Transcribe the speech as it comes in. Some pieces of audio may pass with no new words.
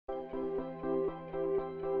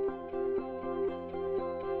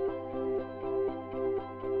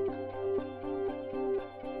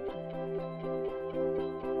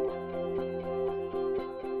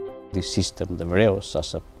CT system, the Vereos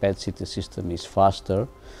as a PET CT system, is faster,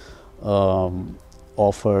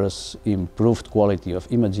 offers improved quality of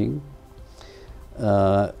imaging,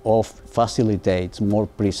 facilitates more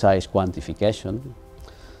precise quantification.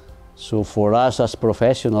 So for us as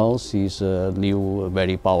professionals, is a new,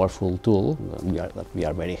 very powerful tool that we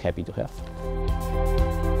are very happy to have.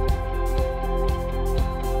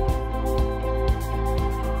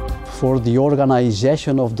 For the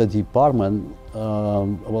organization of the department,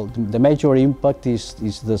 well, the major impact is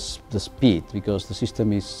the speed, because the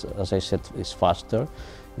system is, as I said, is faster,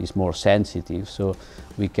 is more sensitive, so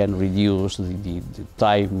we can reduce the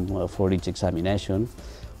time for each examination,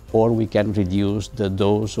 or we can reduce the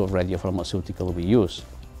dose of radiopharmaceutical we use.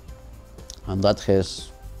 And that has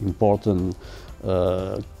important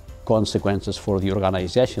consequences for the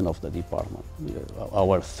organization of the department.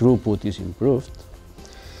 Our throughput is improved,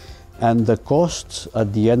 and the costs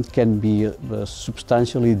at the end can be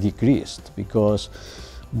substantially decreased, because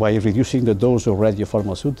by reducing the dose of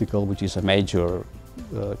radiopharmaceutical, which is a major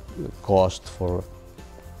cost for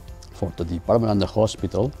the department and the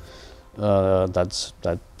hospital, that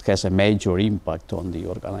has a major impact on the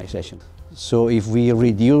organization. So if we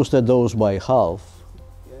reduce the dose by half,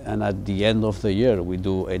 and at the end of the year we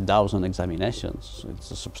do 1,000 examinations, it's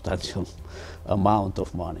a substantial amount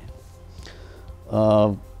of money.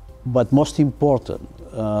 But most important,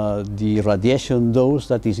 the radiation dose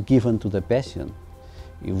that is given to the patient,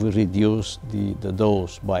 if we reduce the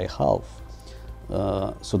dose by half,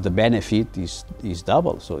 so the benefit is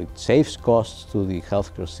double. So it saves costs to the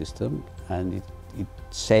healthcare system, and it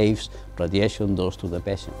saves radiation dose to the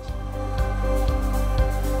patients.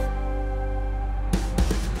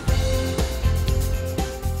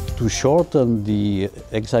 To shorten the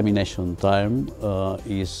examination time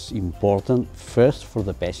is important first for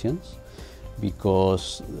the patients,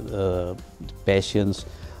 because patients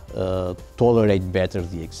tolerate better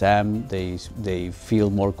the exam, they feel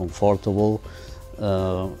more comfortable,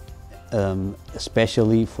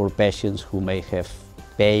 especially for patients who may have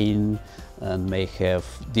pain and may have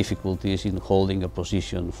difficulties in holding a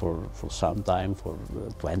position for some time, for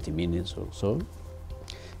 20 minutes or so.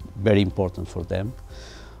 Very important for them.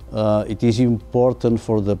 It is important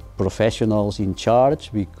for the professionals in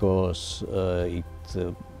charge, because it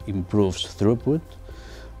improves throughput.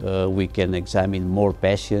 We can examine more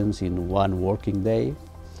patients in one working day.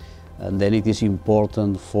 And then it is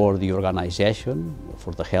important for the organization,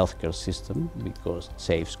 for the healthcare system, because it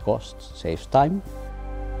saves costs, saves time.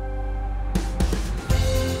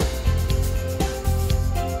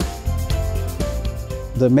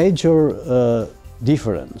 The major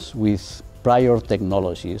difference with prior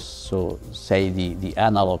technologies, so say the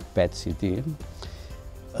analog PET CT,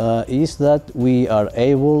 is that we are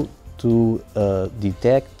able to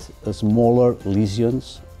detect smaller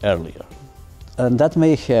lesions earlier. And that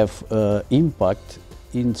may have impact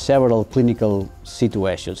in several clinical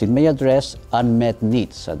situations. It may address unmet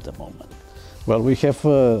needs at the moment. Well, we have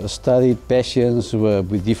studied patients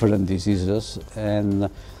with different diseases, and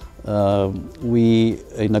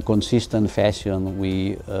in a consistent fashion,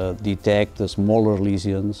 we detect smaller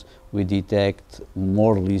lesions, we detect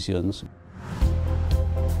more lesions.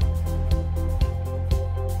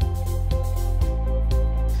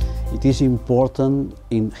 It is important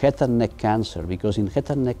in head and neck cancer, because in head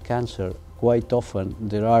and neck cancer, quite often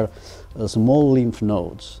there are small lymph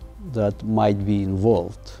nodes that might be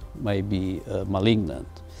involved, might be malignant.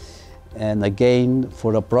 And again,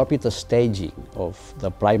 for appropriate staging of the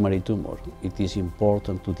primary tumor, it is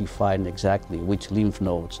important to define exactly which lymph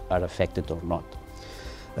nodes are affected or not.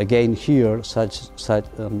 Again, here,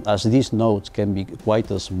 as these nodes can be quite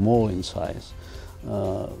small in size,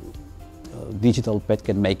 digital PET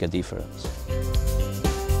can make a difference.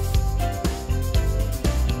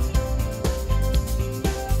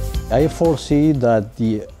 I foresee that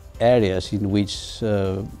the areas in which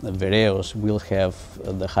Vereos will have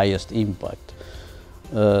the highest impact,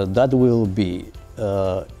 that will be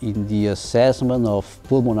in the assessment of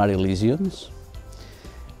pulmonary lesions,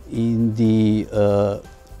 in the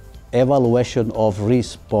evaluation of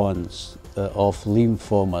response of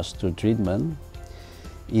lymphomas to treatment,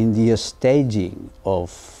 in the staging of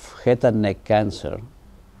head and neck cancer,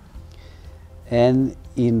 and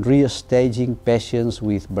in re-staging patients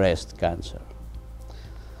with breast cancer.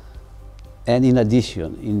 And in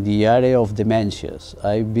addition, in the area of dementias,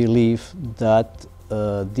 I believe that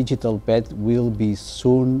digital PET will be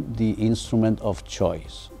soon the instrument of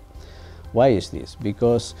choice. Why is this?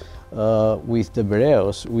 Because with the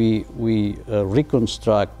Vereos, we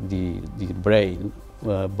reconstruct the brain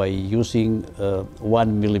by using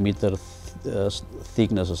 1 millimeter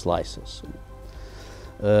thickness slices.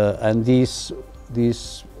 And this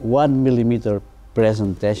 1 millimeter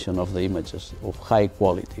presentation of the images of high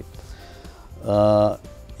quality,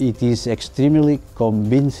 it is extremely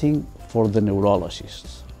convincing for the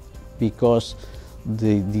neurologists, because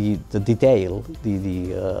the detail,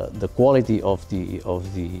 the quality of the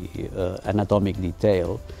anatomic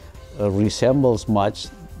detail resembles much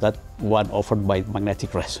that one offered by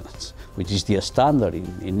magnetic resonance, which is the standard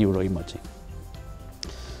in neuroimaging.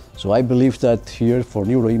 So I believe that here for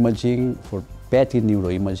neuroimaging, for PET in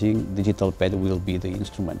neuroimaging, digital PET will be the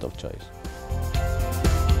instrument of choice.